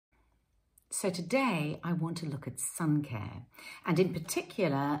So today I want to look at sun care, and in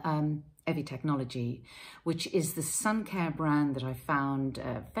particular Evi Technology, which is the sun care brand that I found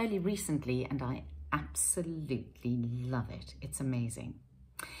fairly recently, and I absolutely love it. It's amazing.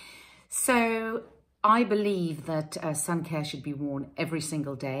 So I believe that sun care should be worn every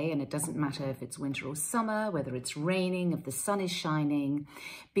single day, and it doesn't matter if it's winter or summer, whether it's raining, if the sun is shining,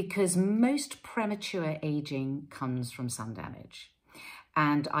 because most premature aging comes from sun damage.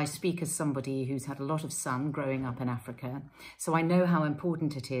 And I speak as somebody who's had a lot of sun growing up in Africa, so I know how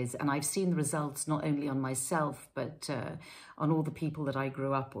important it is, and I've seen the results not only on myself, but on all the people that I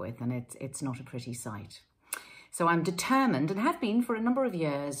grew up with, and it's not a pretty sight. So I'm determined, and have been for a number of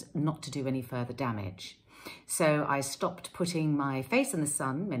years, not to do any further damage. So I stopped putting my face in the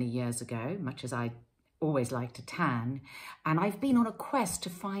sun many years ago, much as I always like to tan, and I've been on a quest to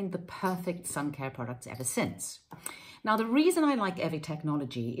find the perfect sun care products ever since. Now, the reason I like Evi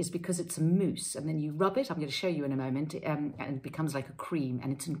Technology is because it's a mousse, and then you rub it, I'm going to show you in a moment, and it becomes like a cream,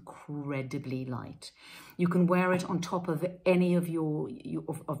 and it's incredibly light. You can wear it on top of any of your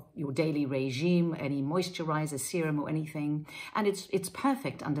daily regime, any moisturizer, serum or anything, and it's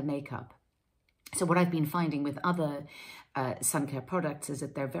perfect under makeup. So what I've been finding with other sun care products is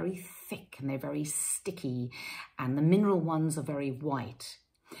that they're very thick and they're very sticky, and the mineral ones are very white.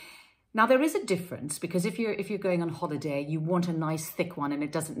 Now, there is a difference, because if you're going on holiday, you want a nice thick one, and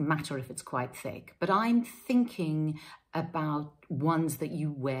it doesn't matter if it's quite thick. But I'm thinking about ones that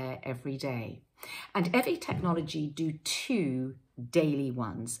you wear every day. And Evi Technology do 2 daily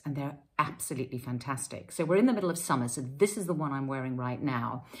ones, and they're absolutely fantastic. So we're in the middle of summer, so this is the one I'm wearing right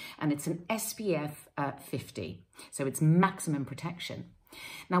now, and it's an SPF 50, so it's maximum protection.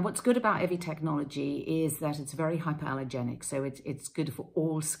 Now, what's good about Evi Technology is that it's very hypoallergenic, so it's good for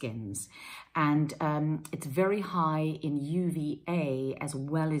all skins, and it's very high in UVA as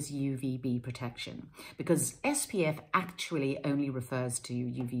well as UVB protection, because SPF actually only refers to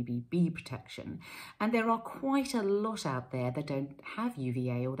UVB protection, and there are quite a lot out there that don't have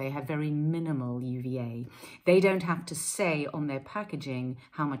UVA, or they have very minimal UVA. They don't have to say on their packaging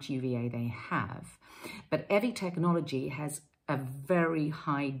how much UVA they have, but Evi Technology has a very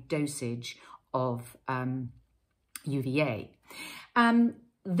high dosage of UVA.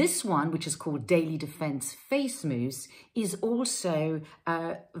 This one, which is called Daily Defense Face Mousse, is also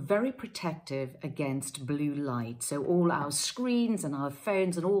very protective against blue light. So all our screens and our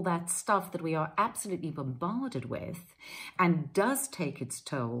phones and all that stuff that we are absolutely bombarded with, and does take its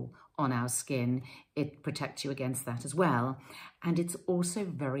toll on our skin, it protects you against that as well. And it's also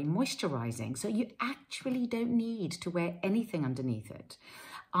very moisturizing, so you actually don't need to wear anything underneath it.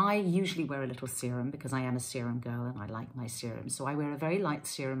 I usually wear a little serum because I am a serum girl and I like my serum, so I wear a very light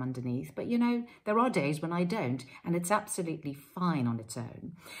serum underneath, but you know, there are days when I don't, and it's absolutely fine on its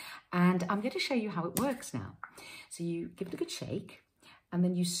own. And I'm going to show you how it works now. So you give it a good shake, and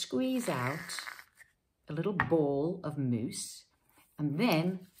then you squeeze out a little ball of mousse, and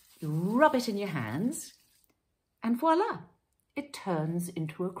then you rub it in your hands, and voila, it turns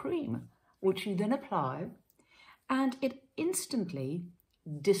into a cream, which you then apply, and it instantly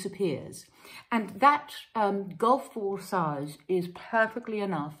disappears. And that golf ball size is perfectly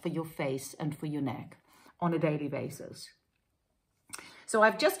enough for your face and for your neck on a daily basis. So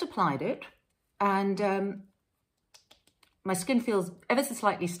I've just applied it, and my skin feels ever so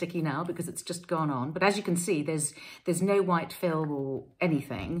slightly sticky now because it's just gone on. But as you can see, there's no white film or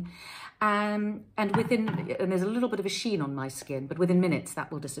anything. And there's a little bit of a sheen on my skin, but within minutes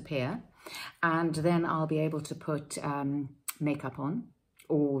that will disappear. And then I'll be able to put makeup on,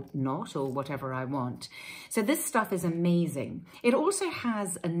 or not, or whatever I want. So this stuff is amazing. It also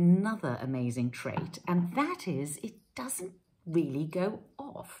has another amazing trait, and that is it doesn't really go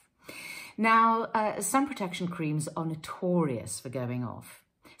off. Now, sun protection creams are notorious for going off.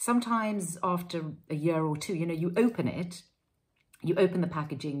 Sometimes after a year or two, you know, you open the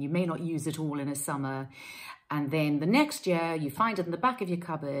packaging, you may not use it all in a summer, and then the next year you find it in the back of your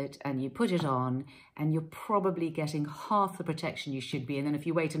cupboard and you put it on, and you're probably getting half the protection you should be, and then if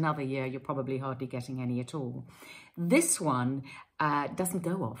you wait another year, you're probably hardly getting any at all. This one doesn't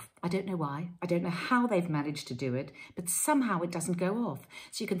go off. I don't know why. I don't know how they've managed to do it, but somehow it doesn't go off.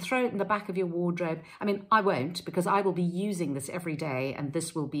 So you can throw it in the back of your wardrobe. I mean, I won't, because I will be using this every day, and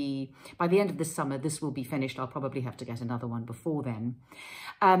this will be, by the end of this summer, this will be finished. I'll probably have to get another one before then.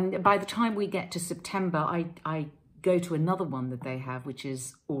 By the time we get to September, I go to another one that they have, which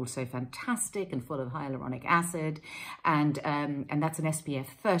is also fantastic and full of hyaluronic acid, and that's an SPF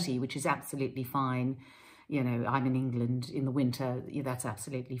 30, which is absolutely fine. You know, I'm in England in the winter, that's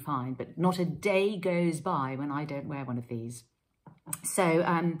absolutely fine, but not a day goes by when I don't wear one of these. So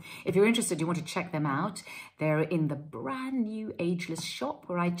if you're interested, you want to check them out. They're in the brand new Ageless shop,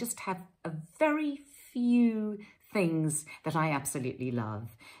 where I just have a very few things that I absolutely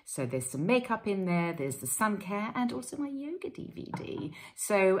love. So there's some makeup in there, there's the sun care, and also my yoga DVD.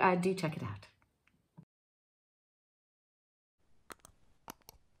 So do check it out.